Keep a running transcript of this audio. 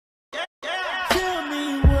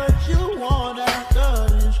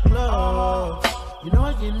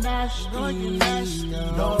you're nasty.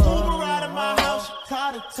 No Uber out of my house, you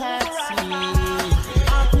caught a taxi.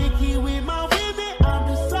 I'm picky with my women, I'm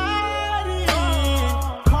deciding.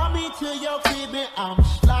 Call me to your crib and I'm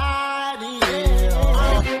sliding.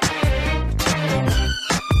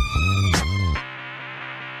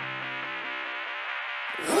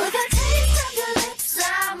 With a taste of your lips,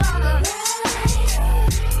 I'm on a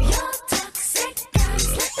ride. You're toxic, I'm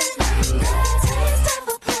slipping under. Taste of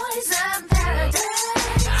a poison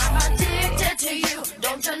paradise. I'm addicted to you,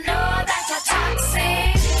 don't you know that you're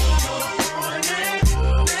toxic?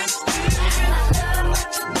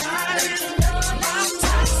 Don't you know I'm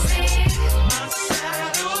toxic?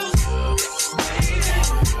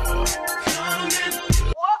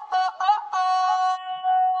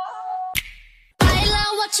 Baila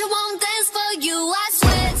what you want, dance for you. I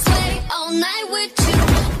sweat, sweat all night with you.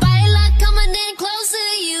 Baila coming in close to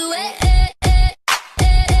you.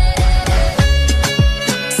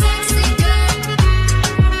 Sexy girl,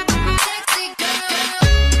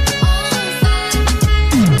 on fire.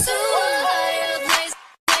 To a higher place.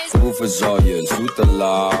 Hoe verzal je zoete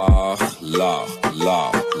lach, lach,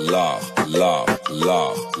 lach, lach, lach,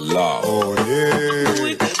 lach, lach. Oh nee. Doe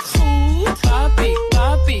ik het goed? Papi,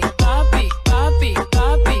 papi, papi, papi,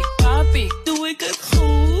 papi, papi. Doe ik het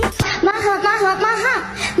goed? My heart, my heart, my heart,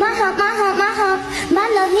 my heart, my heart, my heart, my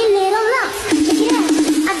lovely little love.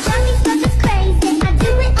 Yeah, I drive me fucking crazy. I do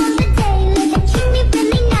it on the daily. They treat me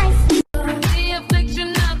really nicely. The affliction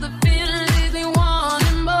of the feeling leaves me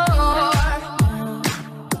wanting more.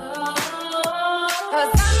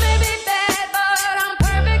 'Cause I may be bad, but I'm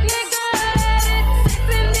perfectly good at it. Six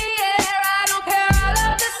in the air, I don't care, I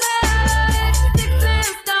love the sun. Sticks and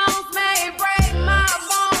stones may break my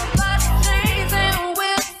bones, but chains and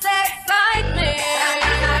will excite me.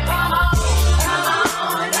 Come on, come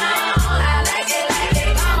on down. I like it,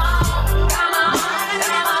 come on, come on,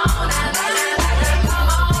 come on. I like it, come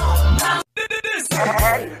on.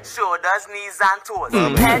 Head, shoulders, knees and toes.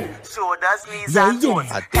 Head, shoulders, knees and toes.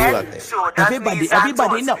 Head, shoulders, knees and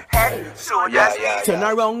Everybody toes. know. Head, shoulders, knees. Turn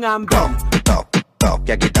around and bump.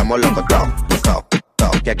 Que aquí estamos locos,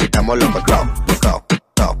 que aquí estamos locos,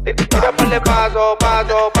 Tira para el paso,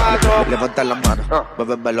 paso, paso. Levanta las manos,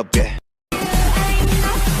 muéveme los pies.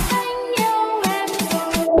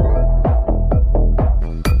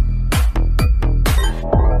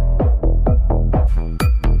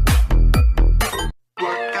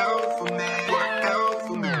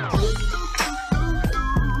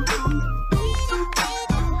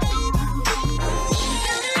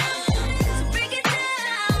 Break it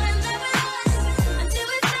down and love us until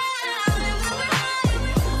we fall and we'll ride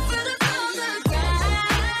further from the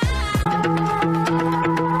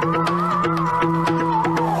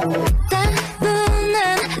따분한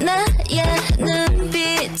나의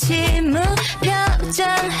눈빛이 무표정하던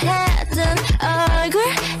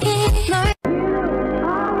얼굴이 널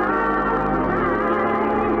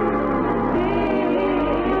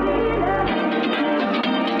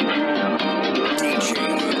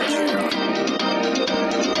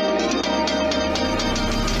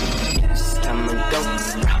It's time to go.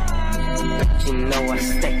 But you know I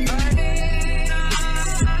stay.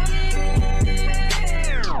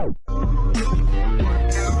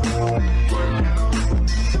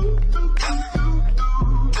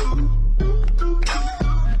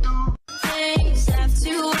 things have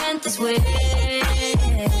to end this way. Break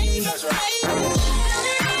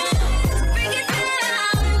it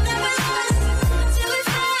down and love us until we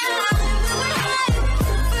fall and we'll ride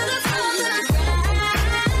further from the ground.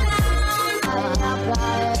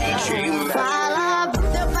 Fala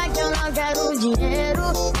pro pai que eu não quero dinheiro,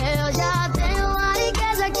 eu já tenho a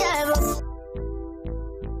riqueza que é você.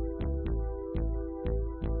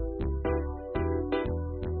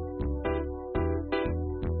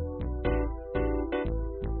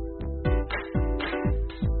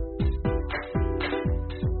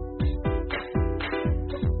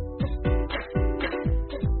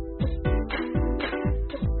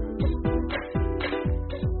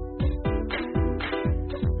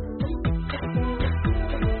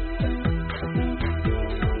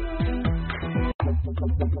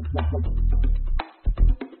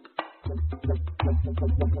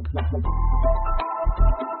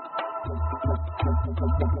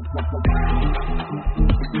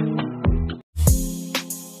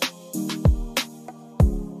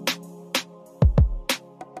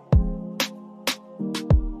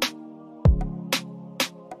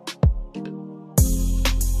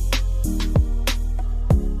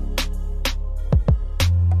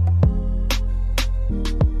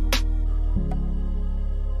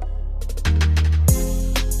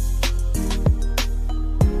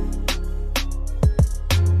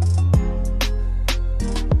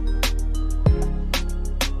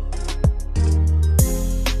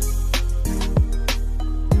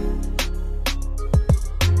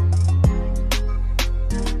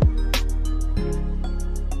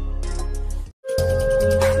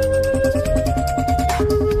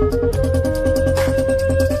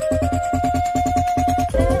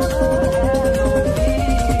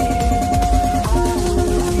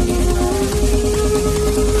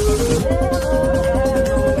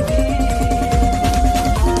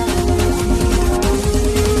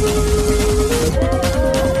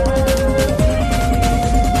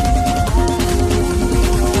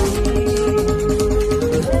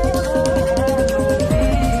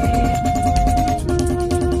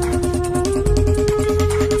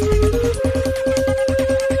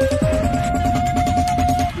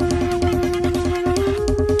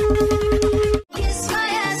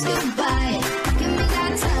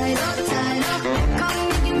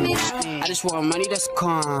 just want money that's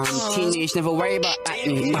calm. Teenage, never worry about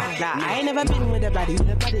acne. Like, I ain't never been with a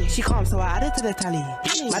baddie. She calm, so I added to the tally.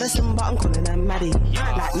 Madison, but I'm calling her Maddie.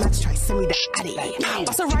 Like, Mads try send me the addy.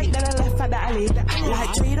 What's a right, then I left at the alley.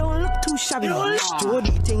 Like, Dre don't look too shabby.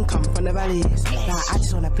 Jordy thing come from the valleys. Like, I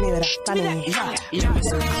just wanna play with that fanny.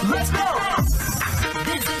 Let's go!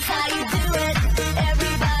 This is how you do it.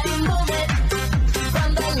 Everybody move it. From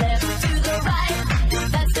the left to the right.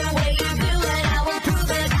 That's the way you do it. I will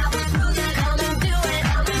prove it. I will prove it. Come and do it.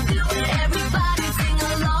 Come and do it. Everybody sing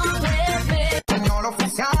along with me. Señor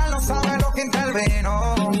oficial, no sabe lo que intervino.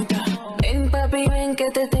 Ven papi, ven que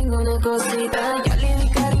te tengo una cosita. Yo le di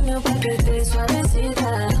cariño para que esté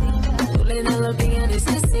suavecita. Tú le das lo que ella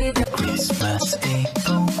necesita. Christmas Eve.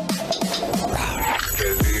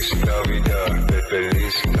 Feliz Navidad,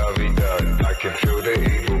 Feliz Navidad. I can feel the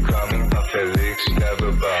evil coming. Felix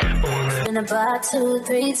never back. In about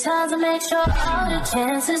 2-3 times to make sure all the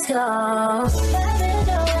chances go.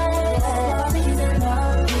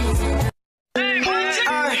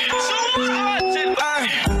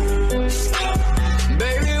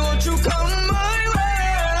 Baby, won't you come my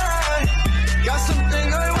way? Got something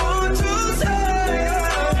I want to say.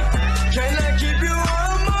 Can I keep you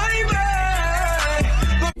on my bed?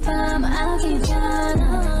 Aquí ya no.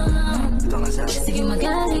 Sigue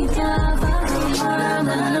magari ka.